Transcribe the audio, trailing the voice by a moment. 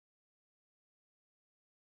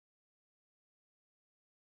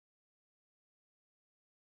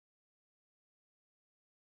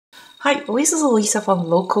Hi, this is Lisa from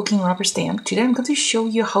Low Cooking Rubber Stamp. Today I'm going to show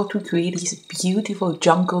you how to create this beautiful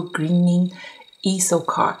jungle greening easel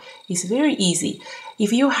card. It's very easy.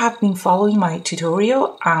 If you have been following my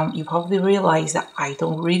tutorial, you probably realize that I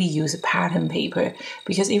don't really use pattern paper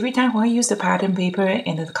because every time when I use the pattern paper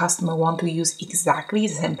and the customer want to use exactly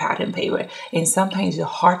the same pattern paper, and sometimes it's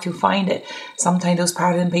hard to find it. Sometimes those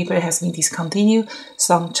pattern paper has been discontinued.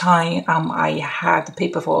 Sometimes I had the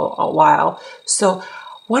paper for a while. So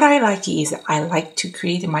what I like is I like to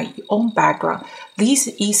create my own background. This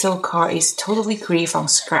easel card is totally created from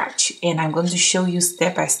scratch, and I'm going to show you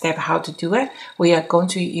step by step how to do it. We are going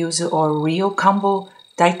to use our real combo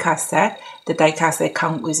die cut set. The die cut set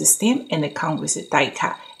comes with a stamp and it comes with a die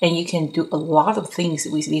cut, and you can do a lot of things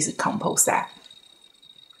with this combo set.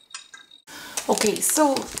 Okay,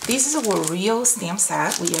 so this is our real stamp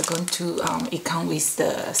set. We are going to, it comes with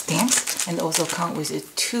the stamps and also comes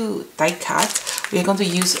with two die cuts. We are going to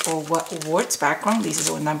use our words background. This is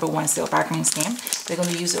our #1 sale background stamp. We're going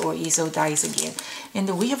to use our easel dies again.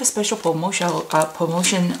 And we have a special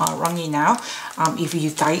promotion running now. If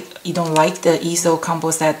you don't like the easel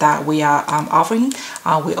combo set that we are offering,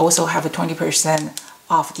 we also have a 20%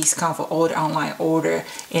 off discount for all the online order,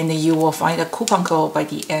 and you will find a coupon code by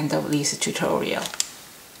the end of this tutorial.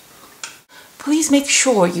 Please make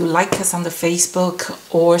sure you like us on the Facebook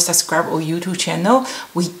or subscribe our YouTube channel.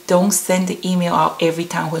 We don't send the email out every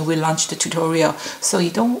time when we launch the tutorial. So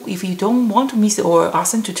if you don't want to miss our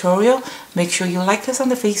awesome tutorial, make sure you like us on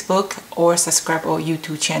the Facebook or subscribe our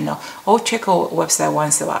YouTube channel. Or check our website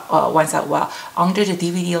once a while. Under the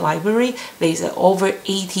DVD library, there is over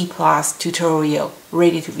 80 plus tutorial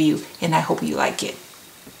ready to view, and I hope you like it.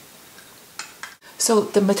 So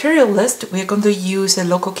the material list, we're going to use the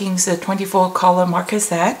Low Cooking's 24 color marker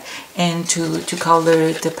set and to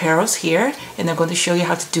color the petals here, and I'm going to show you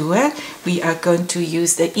how to do it. We are going to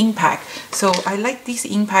use the impact. So I like this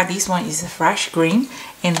impact. This one is fresh green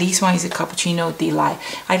and this one is a cappuccino delight.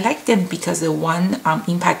 I like them because the one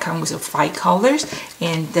impact comes with 5 colors,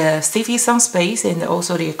 and the safety some space, and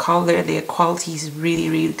also their color, their quality is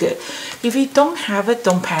really good. If you don't have it,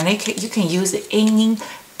 don't panic. You can use any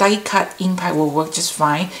die cut impact will work just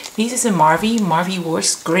fine. This is a Marvy. Marvy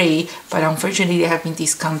works great, but unfortunately they have been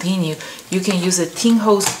discontinued. You can use a Tin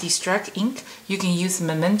Hose Distract ink. You can use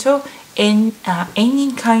Memento, and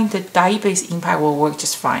any kind of dye-based impact will work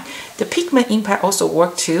just fine. The pigment impact also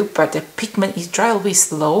work too, but the pigment is dry a bit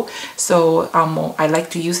slow. So I like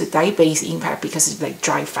to use a dye-based impact because it's like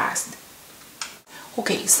dry fast.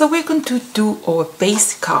 Okay, so we're going to do our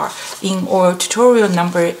base card. In our tutorial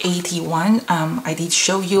number 81, I did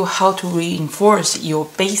show you how to reinforce your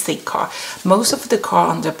basic card. Most of the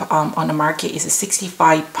card on the market is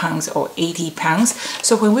 65 pounds or 80 pounds.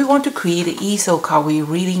 So when we want to create an easel card, we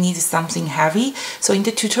really need something heavy. So in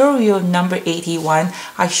the tutorial number 81,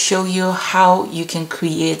 I show you how you can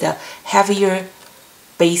create a heavier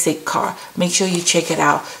basic card. Make sure you check it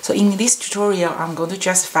out. So in this tutorial, I'm going to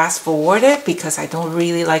just fast forward it because I don't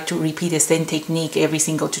really like to repeat the same technique every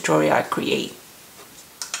single tutorial I create.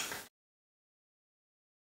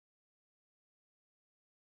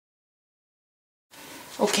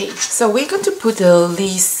 Okay, so we're going to put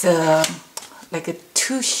this like a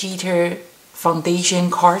 2-sheeter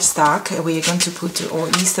foundation cardstock. We are going to put our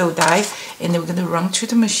easel die, and then we're going to run to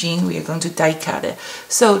the machine. We are going to die cut it.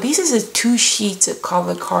 So this is a 2-sheet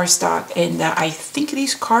color cardstock, and I think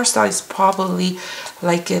this cardstock is probably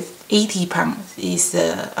like 80 pounds. It's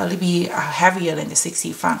a little bit heavier than the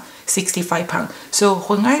 65 pounds. So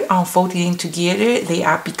when I unfold it together, they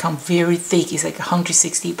are become very thick. It's like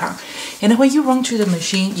 160 pounds. And when you run to the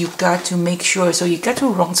machine, you got to make sure. So you got to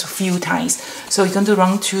run a few times. So you're going to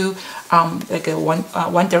run to like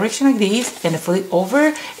one direction like this, and flip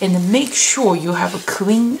over, and make sure you have a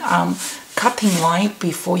clean cutting line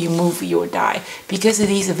before you move your die, because it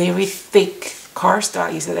is a very thick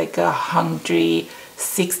cardstock. It's like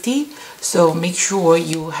 160. So make sure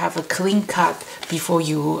you have a clean cut before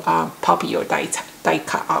you pop your die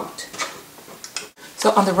cut out.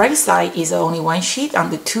 So on the right side is only 1 sheet. On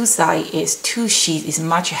the 2 side is 2 sheets. It's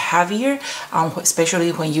much heavier,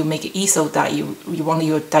 especially when you make an easel die. You want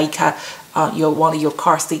your die cut, you want your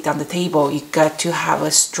card stick on the table. You got to have a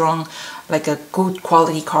strong, like a good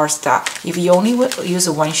quality cardstock. If you only use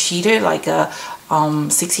a 1-sheeter, like a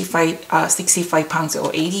 65 pounds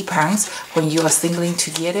or 80 pounds, when you are singling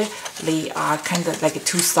together, they are kind of like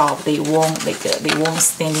too soft. They won't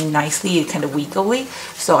stand in nicely, kind of wiggly.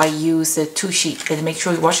 So I use a 2-sheet, and make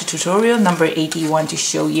sure you watch the tutorial number 81 to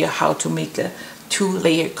show you how to make a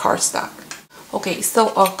 2-layer cardstock. Okay,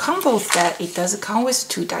 so our combo set, it does come with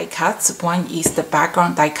two die cuts. One is the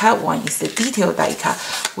background die cut, one is the detail die cut.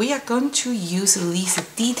 We are going to use this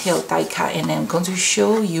detail die cut, and I'm going to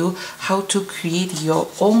show you how to create your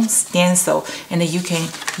own stencil. And then you can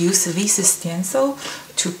use this stencil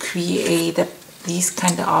to create this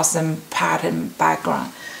kind of awesome pattern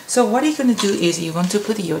background. So what you're going to do is you're going to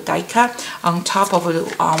put your die cut on top of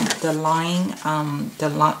the lime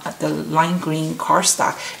green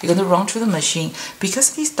cardstock. You're going to run through the machine.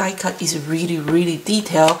 Because this die cut is really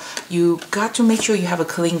detailed, you got to make sure you have a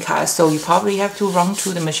clean cut. So you probably have to run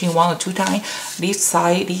through the machine 1 or 2 times, this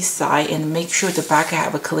side, and make sure the back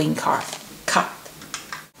have a clean cut.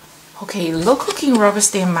 Okay, local king rubber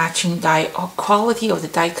stamp matching die, or quality of the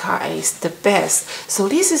die cut is the best. So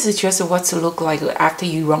this is just what to look like after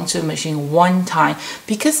you run through the machine 1 time.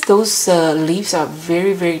 Because those leaves are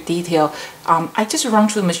very detailed, I just run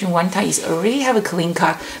through the machine 1 time. It already have a clean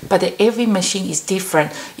cut, but every machine is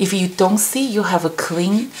different. If you don't see you have a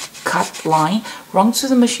clean cut line, run through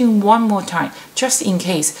the machine 1 more time, just in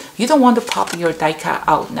case. You don't want to pop your die cut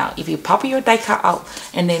out now. If you pop your die cut out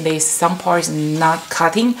and then there's some parts not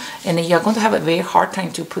cutting, and then you're going to have a very hard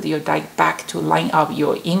time to put your die back to line up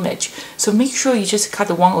your image. So make sure you just cut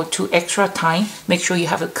 1 or 2 extra time. Make sure you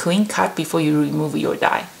have a clean cut before you remove your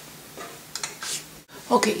die.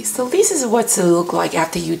 Okay, so this is what it look like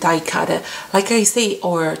after you die cut it. Like I say,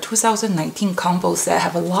 our 2019 combo set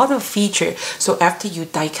have a lot of feature. So after you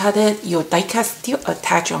die cut it, your die cut still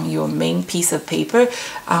attach on your main piece of paper.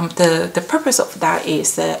 The purpose of that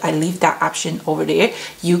is I leave that option over there.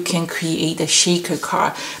 You can create a shaker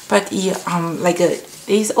card, but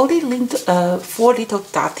there's only 4 little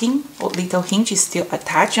dotting or little hinges still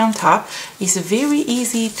attached on top. It's very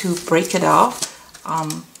easy to break it off.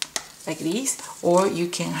 Like this, or you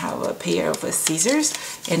can have a pair of scissors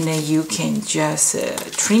and then you can just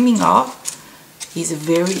trimming off. It's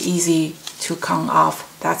very easy to come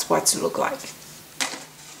off. That's what it look like.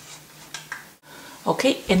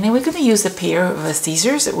 Okay, and then we're going to use a pair of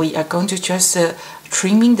scissors. We are going to just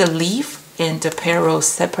trimming the leaf and the petals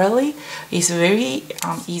separately. It's very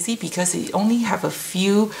easy because it only have a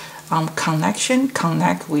few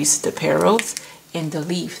connect with the petals and the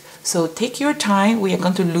leaf. So take your time. We are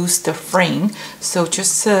going to lose the frame, so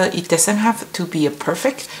just it doesn't have to be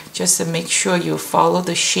perfect. Just make sure you follow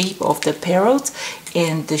the shape of the petals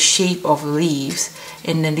and the shape of leaves,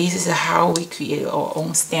 and then this is how we create our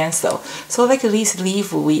own stencil. So like this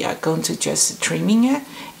leaf, we are going to just trimming it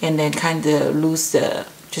and then kind of lose the,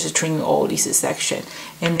 just trimming all this section,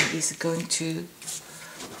 and it's going to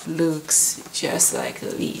looks just like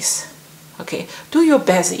this. Okay, do your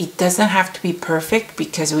best. It doesn't have to be perfect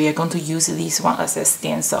because we are going to use this one as a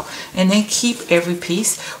stencil. And then keep every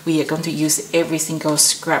piece. We are going to use every single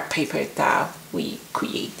scrap paper that we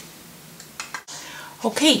create.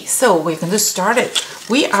 Okay, so we're going to start it.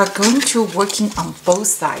 We are going to working on both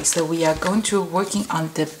sides. So we are going to working on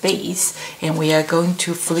the base, and we are going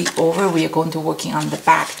to flip over. We are going to working on the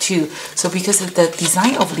back too. So because of the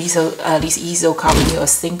design of this easel card, when you're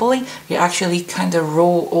assembling, you actually kind of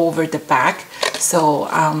roll over the back. So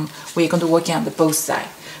we're going to working on the both sides.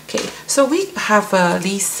 Okay, so we have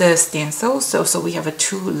these stencils. So we have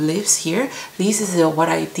 2 leaves here. This is what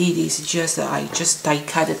I did is just I just die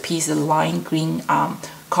cut a piece of lime green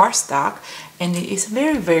cardstock, and it is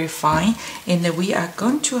very fine. And we are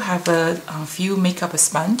going to have a few makeup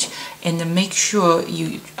sponge, and make sure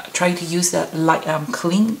you try to use the light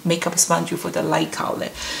clean makeup sponge for the light color.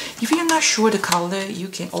 If you're not sure the color, you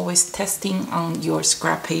can always testing on your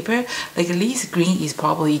scrap paper. Like this green is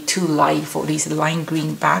probably too light for this lime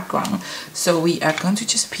green background, so we are going to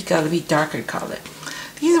just pick a little bit darker color.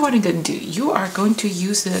 This is what I'm going to do. You are going to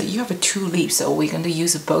use, you have 2 leaves, so we're going to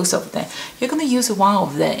use both of them. You're going to use one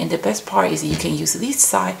of them, and the best part is you can use this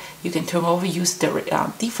side, you can turn over, use the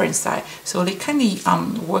different side. So they kind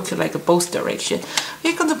of work like both direction.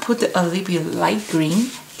 We're going to put a little bit light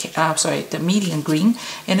green, the medium green,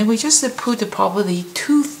 and then we just put probably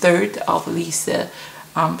 2/3 of this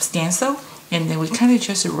stencil, and then we kind of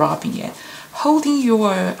just rubbing it. Holding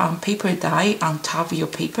your paper die on top of your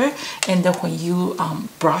paper, and then when you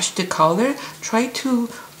brush the color, try to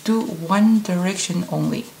do one direction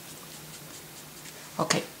only.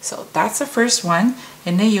 Okay, so that's the first one,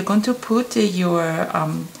 and then you're going to put your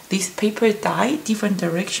this paper die different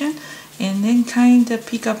direction, and then kind of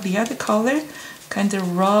pick up the other color, kind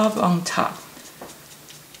of rub on top.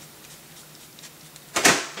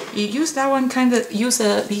 You use that one, kind of use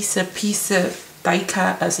this piece of die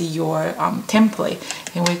cut as your template,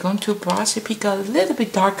 and we're going to brush to pick a little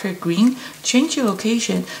bit darker green, change the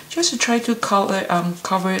location just to try to color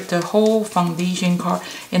cover the whole foundation card.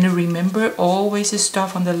 And remember, always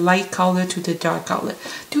start from the light color to the dark color.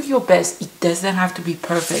 Do your best. It doesn't have to be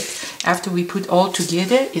perfect. After we put all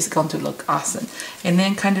together, it's going to look awesome. And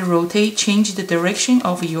then kind of rotate, change the direction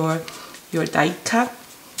of your die cut.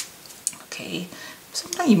 Okay,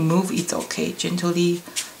 sometimes you move, it's okay. Gently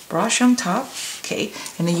brush on top. Okay,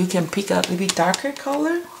 and then you can pick up a little bit darker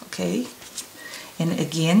color. Okay, and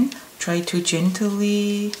again try to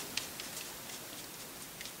gently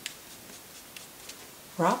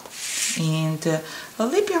rub and a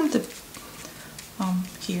little bit on the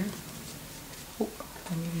here. Oh,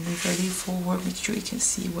 let me move a little forward, make sure you can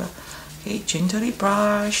see well. Okay, gently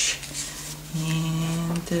brush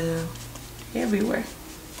and everywhere.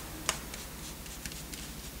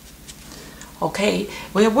 Okay,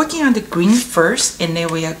 we are working on the green first, and then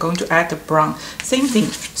we are going to add the brown. Same thing.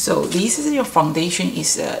 So this is your foundation,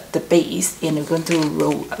 is the base, and we're going to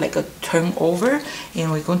roll like a turn over,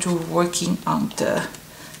 and we're going to working on the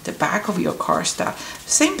back of your cardstock.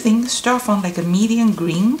 Same thing. Start from like a medium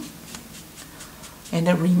green, and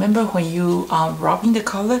then remember when you are rubbing the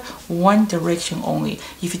color, one direction only.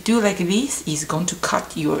 If you do like this, it's going to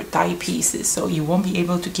cut your die pieces, so you won't be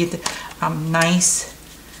able to get nice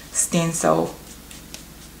stencil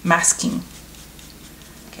masking.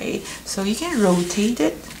 Okay, so you can rotate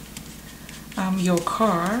it, your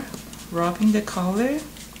card, rubbing the color.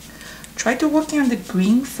 Try to work on the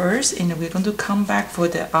green first, and we're going to come back for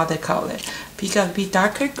the other color. Pick up a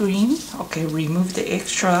darker green. Okay, remove the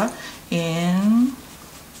extra and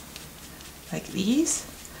like this,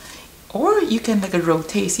 or you can like a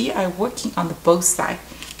rotate. See, I'm working on the both side.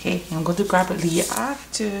 Okay, I'm going to grab the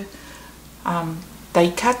other die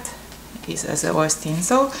cut is as a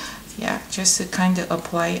stencil. Yeah, just to kind of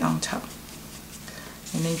apply on top,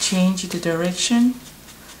 and then change the direction,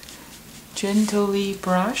 gently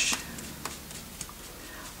brush.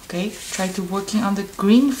 Okay, try to working on the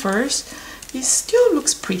green first. It still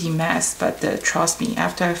looks pretty mess, but trust me,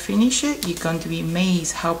 after I finish it, you're going to be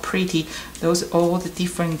amazed how pretty those all the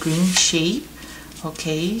different green shape.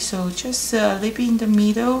 Okay, so just a little bit in the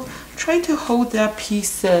middle. Try to hold that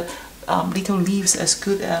piece little leaves as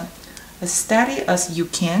good as steady as you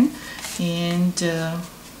can, and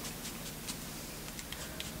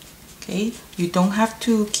okay, you don't have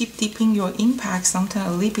to keep dipping your impact. Sometimes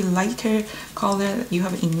a little bit lighter color, you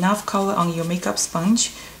have enough color on your makeup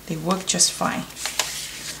sponge, they work just fine.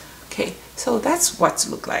 Okay, so that's what it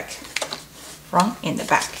look like front and the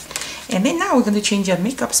back. And then now we're going to change our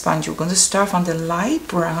makeup sponge. We're going to start from the light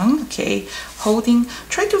brown. Okay, holding,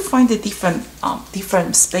 try to find the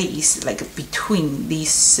different space like between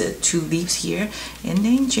these two leaves here, and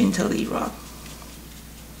then gently rub.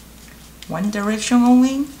 One direction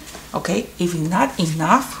only. Okay, if not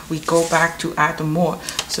enough, we go back to add more.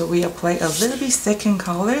 So we apply a little bit second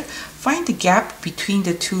color. Find the gap between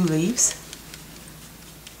the two leaves.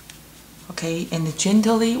 Okay, and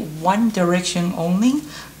gently one direction only.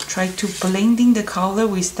 Try to blending the color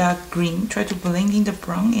with that green. Try to blending the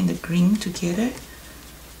brown and the green together.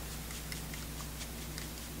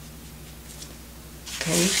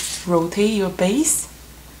 Okay, rotate your base.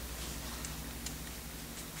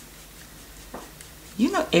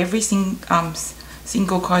 You know, every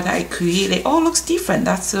single card that I create, it all looks different.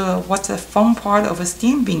 That's what's the fun part of a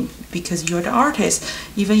stamping, because you're the artist.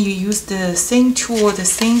 Even you use the same tool, the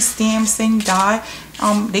same stamp, same die,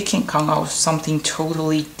 they can come out something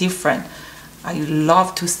totally different. I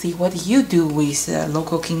love to see what you do with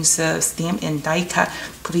Local Kings stamp and die cut.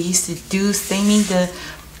 Please do send me the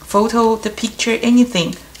photo, the picture,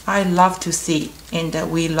 anything. I love to see, and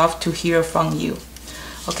we love to hear from you.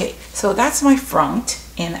 Okay, so that's my front,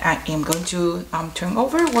 and I am going to turn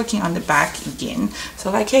over, working on the back again.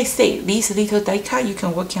 So like I say, these little die cut, you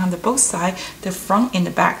can work on the both side, the front and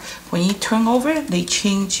the back. When you turn over, they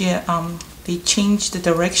change the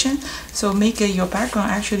direction, so make your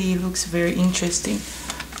background actually looks very interesting.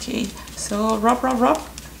 Okay, so rub.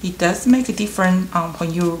 It does make a difference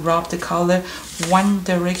when you rub the color one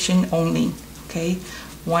direction only. Okay,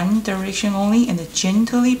 one direction only, and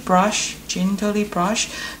gently brush,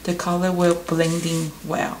 the color will blending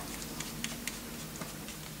well.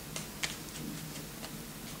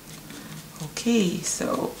 Okay,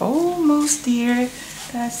 so almost there.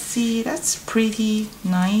 Let's see, that's pretty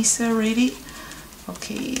nice already.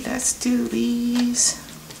 Okay, let's do these.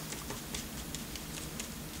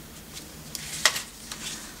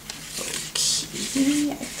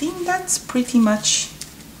 Okay, I think that's pretty much.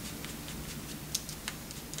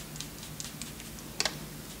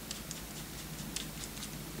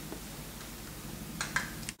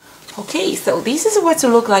 Okay, so this is what to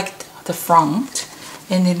look like the front,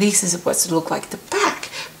 and then this is what to look like the back.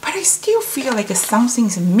 But I still feel like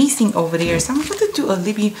something's missing over there, so I'm going to do a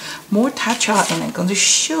little bit more touch up, and I'm going to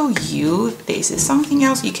show you this is something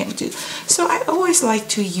else you can do. So I always like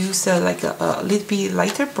to use like a little bit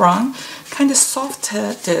lighter brown, kind of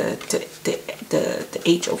soften the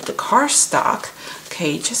edge of the cardstock.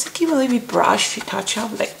 Okay, just give a little bit brush to touch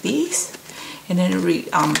up like this, and then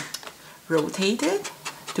rotate it,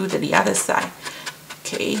 do the other side.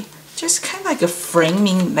 Okay, just kind of like a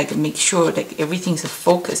framing, like make sure that everything's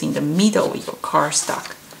focused in the middle of your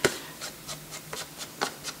cardstock.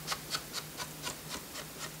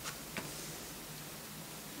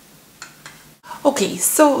 Okay,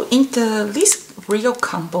 so in this real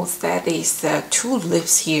combo set is 2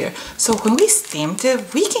 leaves here. So when we stamped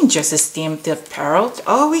it, we can just stamp the parrot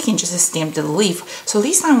or we can just stamp the leaf. So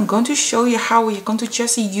this time I'm going to show you how we're going to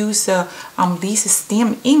just use this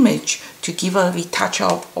stamp image to give a little touch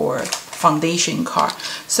up or foundation card.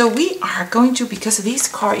 So we are going to, because this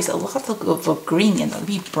card is a lot of green and a little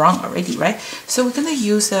bit brown already, right? So we're going to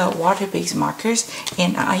use water-based markers,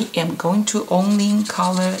 and I am going to only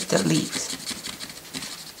color the leaves.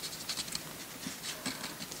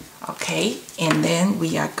 Okay, and then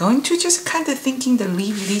we are going to just kind of thinking the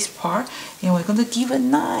leave this part, and we're going to give a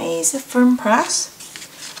nice firm press,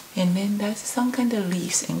 and then that's some kind of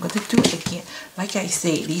leaves. I'm going to do it again. Like I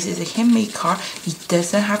say, this is a handmade card. It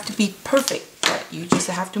doesn't have to be perfect, but you just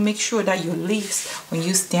have to make sure that your leaves, when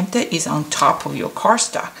you stamped it, is on top of your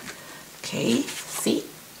cardstock. Okay, see,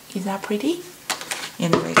 is that pretty?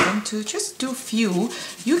 And we're going to just do few.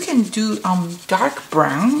 You can do dark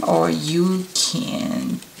brown, or you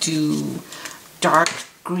can do dark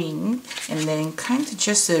green, and then kind of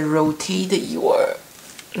just rotate your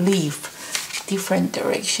leaf different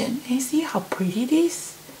direction. And see how pretty it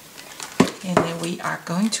is? And then we are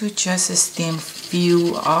going to just stamp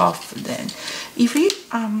few of them. If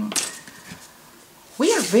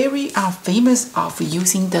we are very famous of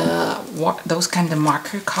using those kind of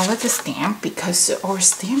marker colored stamp, because our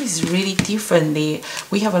stamp is really different.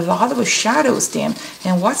 We have a lot of shadow stamp,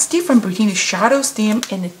 and what's different between the shadow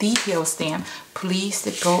stamp and the detail stamp? Please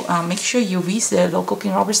go make sure you visit the local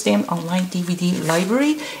King Robert Stamp online DVD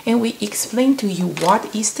library, and we explain to you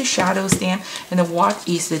what is the shadow stamp and what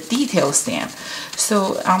is the detail stamp.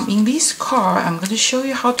 So in this card, I'm going to show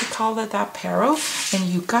you how to color that parrot, and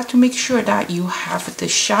you got to make sure that you have the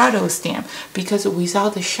shadow stamp, because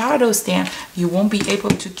without the shadow stamp, you won't be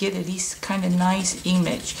able to get this kind of nice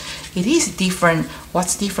image. It is different.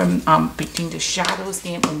 What's different between the shadow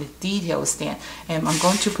stamp and the detail stamp? And I'm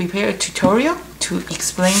going to prepare a tutorial to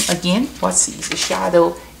explain again what's the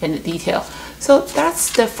shadow and the detail. So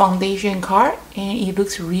that's the foundation card, and it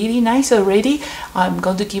looks really nice already. I'm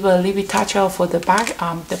going to give a little bit touch up for the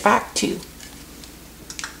back too.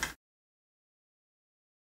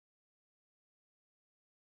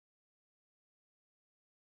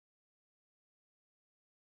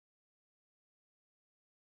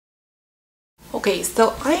 Okay,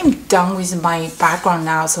 so I am done with my background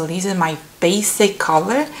now. So this is my basic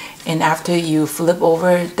color, and after you flip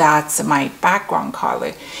over, that's my background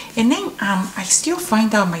color. And then I still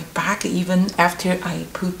find out my back, even after I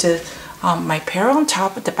put my parrot on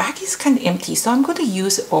top, the back is kind of empty. So I'm going to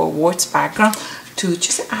use our words background to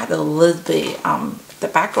just add a little bit the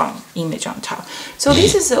background image on top. So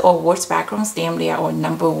this is our words background stamp. They are our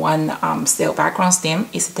 #1 sale background stamp.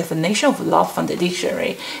 It's a definition of love from the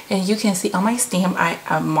dictionary, and you can see on my stamp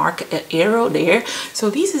I mark an arrow there. So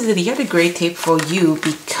this is the other great tip for you,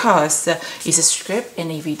 because it's a script,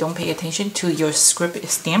 and if you don't pay attention to your script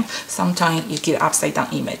stamp, sometimes you get upside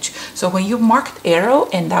down image. So when you mark the arrow,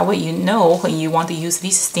 and that way you know when you want to use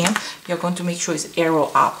this stamp, you're going to make sure it's arrow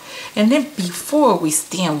up. And then before we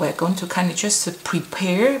stamp, we're going to kind of just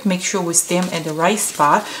prepare, make sure we stamp at the right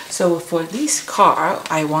spot. So for this card,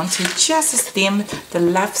 I want to just stamp the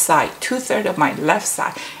left side, 2/3 of my left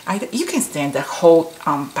side. You can stamp the whole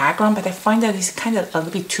background, but I find that it's kind of a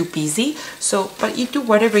little bit too busy. So, but you do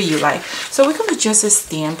whatever you like. So we're going to just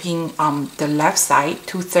stamping the left side,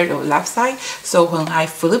 2/3 of left side. So when I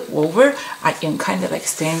flip over, I am kind of like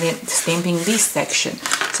stamping this section.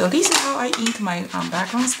 So this is how I ink my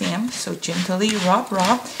background stamp. So gently rub,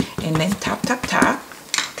 and then tap, tap, tap.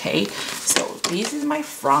 Okay, so this is my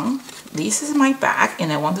front, this is my back,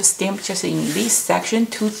 and I want to stamp just in this section,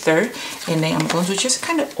 2/3, and then I'm going to just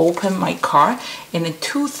kind of open my card, and then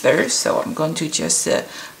 2/3, so I'm going to just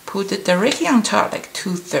put it directly on top, like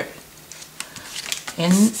 2/3.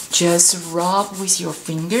 And just rub with your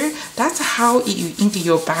finger. That's how you ink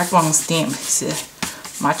your background stamp.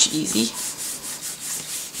 It's much easy.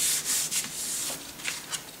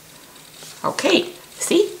 Okay,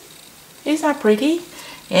 see? Isn't that pretty?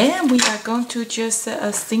 And we are going to just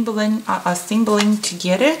assembling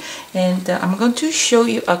together, and I'm going to show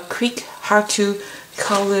you a quick how to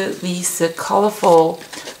color these colorful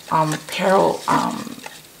pearl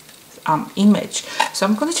image. So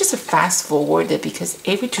I'm going to just fast forward it because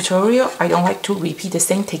every tutorial I don't like to repeat the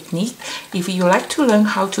same technique. If you like to learn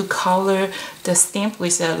how to color the stamp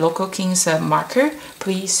with a Local Kings marker,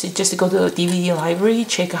 please just go to the DVD library,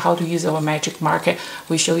 check how to use our magic marker.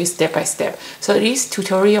 We show you step by step. So this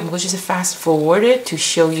tutorial I'm going to just fast forward it to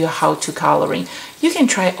show you how to coloring. You can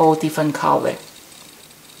try all different color.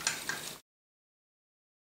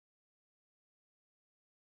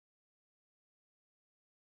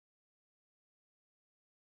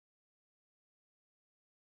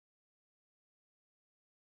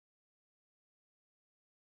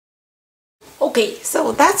 Okay,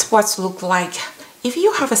 so that's what's look like. If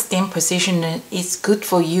you have a stamp positioner, it's good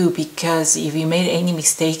for you because if you made any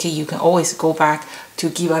mistake, you can always go back to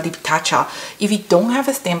give a little touch up. If you don't have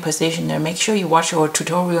a stamp positioner, make sure you watch our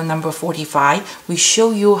tutorial number 45. We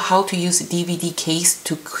show you how to use DVD case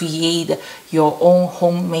to create your own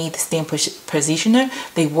homemade stamp positioner.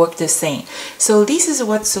 They work the same. So this is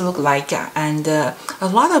what it look like, and a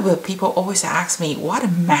lot of people always ask me what a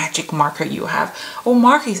magic marker you have. Oh,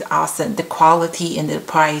 marker is awesome. The quality and the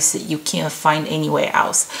price you can't find anywhere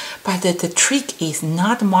else. But the trick is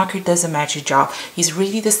not the marker does a magic job. It's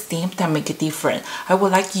really the stamp that make a difference. I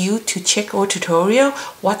would like you to check our tutorial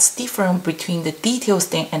what's different between the detail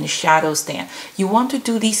stamp and the shadow stamp. You want to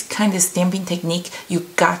do this kind of stamping technique, you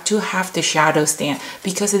got to have the shadow stamp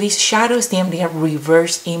because these shadow stamp they have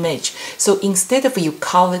reverse image. So instead of you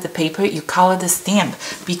color the paper, you color the stamp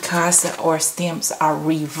because our stamps are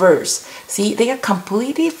reverse. See, they are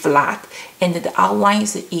completely flat and the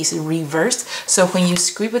outlines is reversed. So when you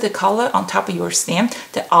scribble the color on top of your stamp,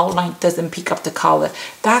 the outline doesn't pick up the color.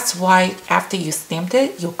 That's why after you stamped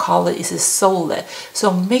it, your color is solid.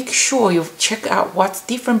 So make sure you check out what's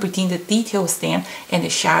different between the detail stamp and the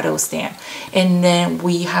shadow stamp. And then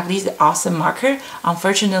we have this awesome marker.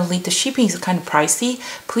 Unfortunately, the shipping is kind of pricey.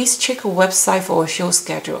 Please check our website for our show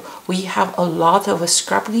schedule. We have a lot of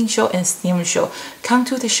scrapbooking show and stamp show. Come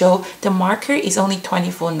to the show. The marker is only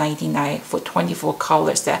 $24.99 for 24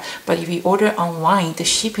 colors there. But if you order online, the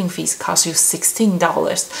shipping fees cost you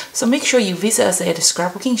 $16. So make sure you visit us at the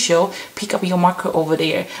scrapbooking show, pick up your marker over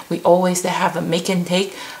there. We always have a make and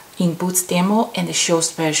take in booth demo and the show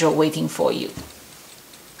special waiting for you.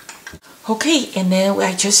 Okay, and then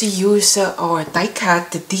I just use our die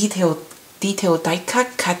cut, the detail die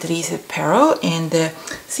cut this pearl, and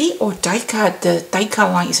see our die cut, the die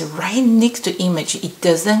cut line is right next to image. It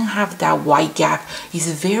doesn't have that wide gap. It's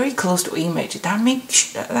very close to image. That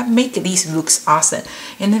make these looks awesome.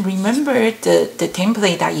 And then remember the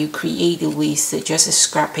template that you created with just a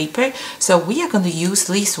scrap paper. So we are going to use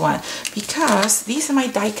this one because this is my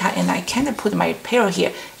die cut and I kind of put my pearl here.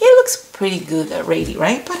 It looks pretty good already,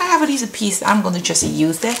 right? But I have this piece, I'm going to just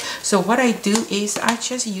use that. So what I do is I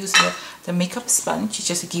just use the makeup sponge,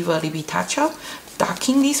 just give a little bit touch up,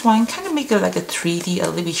 darking this one, kind of make it like a 3D, a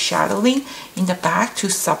little bit shadowing in the back to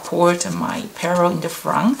support my pearl in the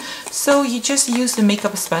front. So you just use the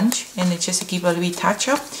makeup sponge and just give a little bit touch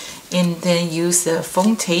up, and then use the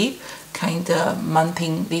foam tape, kind of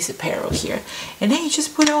mounting this pearl here, and then you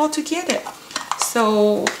just put it all together.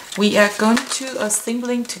 So we are going to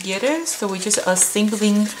assembling together. So we're just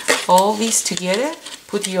assembling all these together.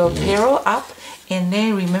 Put your pearl up, and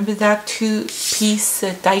then remember that two-piece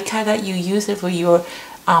die cut that you use for your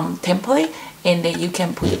template, and then you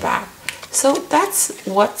can put it back. So that's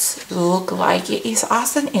what look like. It is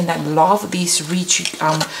awesome, and I love this rich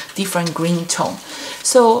different green tone.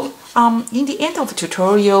 So in the end of the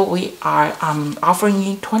tutorial, we are offering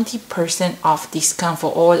you 20% off discount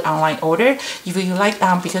for all online order. If you like,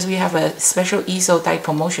 because we have a special Easel die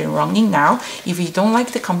promotion running now. If you don't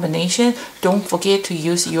like the combination, don't forget to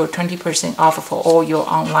use your 20% off for all your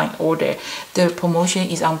online order. The promotion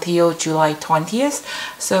is until July 20th.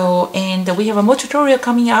 So, and we have a more tutorial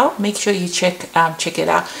coming out. Make sure you check it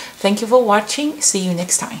out. Thank you for watching. See you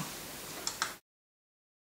next time.